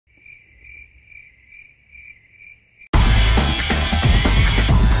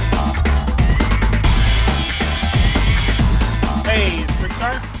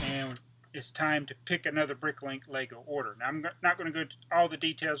it's time to pick another Bricklink Lego order. Now, I'm not going to go into all the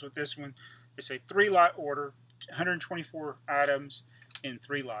details with this one. It's a 3-lot order, 124 items in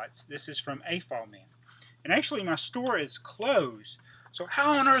 3 lots. This is from AFOL Man. And actually, my store is closed. So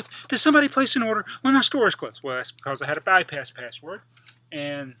how on earth does somebody place an order when my store is closed? Well, that's because I had a bypass password.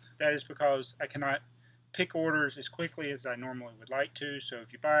 And that is because I cannot pick orders as quickly as I normally would like to. So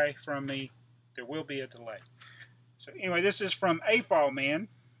if you buy from me, there will be a delay. So anyway, this is from AFOL Man.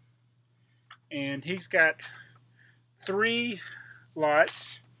 And he's got 3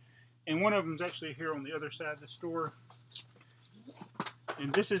 lots. And one of them is actually here on the other side of the store.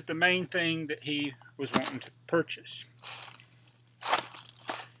 And this is the main thing that he was wanting to purchase.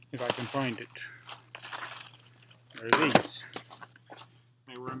 If I can find it. There are these.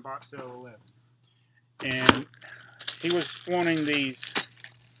 They were in box L11. And he was wanting these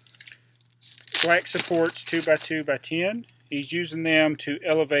black supports 2x2x10. He's using them to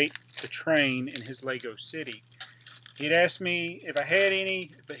elevate the train in his Lego city. He'd asked me if I had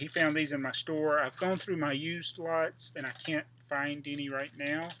any, but he found these in my store. I've gone through my used lots and I can't find any right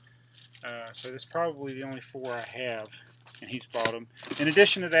now. So that's probably the only 4 I have, and he's bought them. In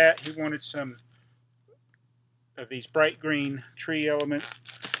addition to that, he wanted some of these bright green tree elements,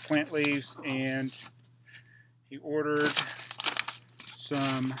 plant leaves, and he ordered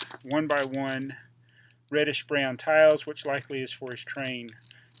some 1x1 reddish brown tiles, which likely is for his train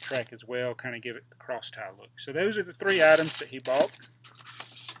track as well, kind of give it the cross tile look. So those are the 3 items that he bought.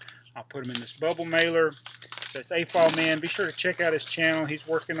 I'll put them in this bubble mailer. That's AFOL Man. Be sure to check out his channel. He's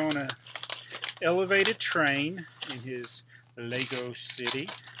working on a elevated train in his Lego city.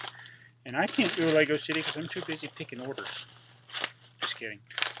 And I can't do a Lego city because I'm too busy picking orders. Just kidding.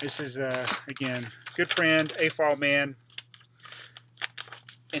 This is, again, good friend, AFOL Man.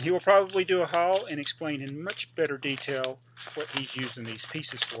 And he will probably do a haul and explain in much better detail what he's using these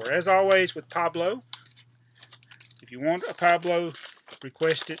pieces for. As always with PABLO, if you want a PABLO,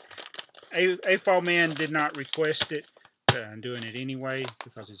 request it. AFOL Man did not request it, but I'm doing it anyway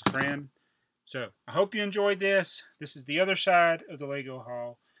because he's a friend. So I hope you enjoyed this. This is the other side of the Lego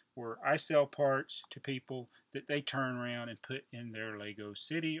haul where I sell parts to people that they turn around and put in their Lego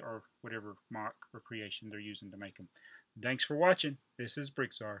city or whatever mock or creation they're using to make them. Thanks for watching. This is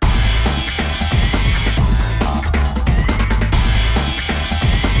BrickTsar.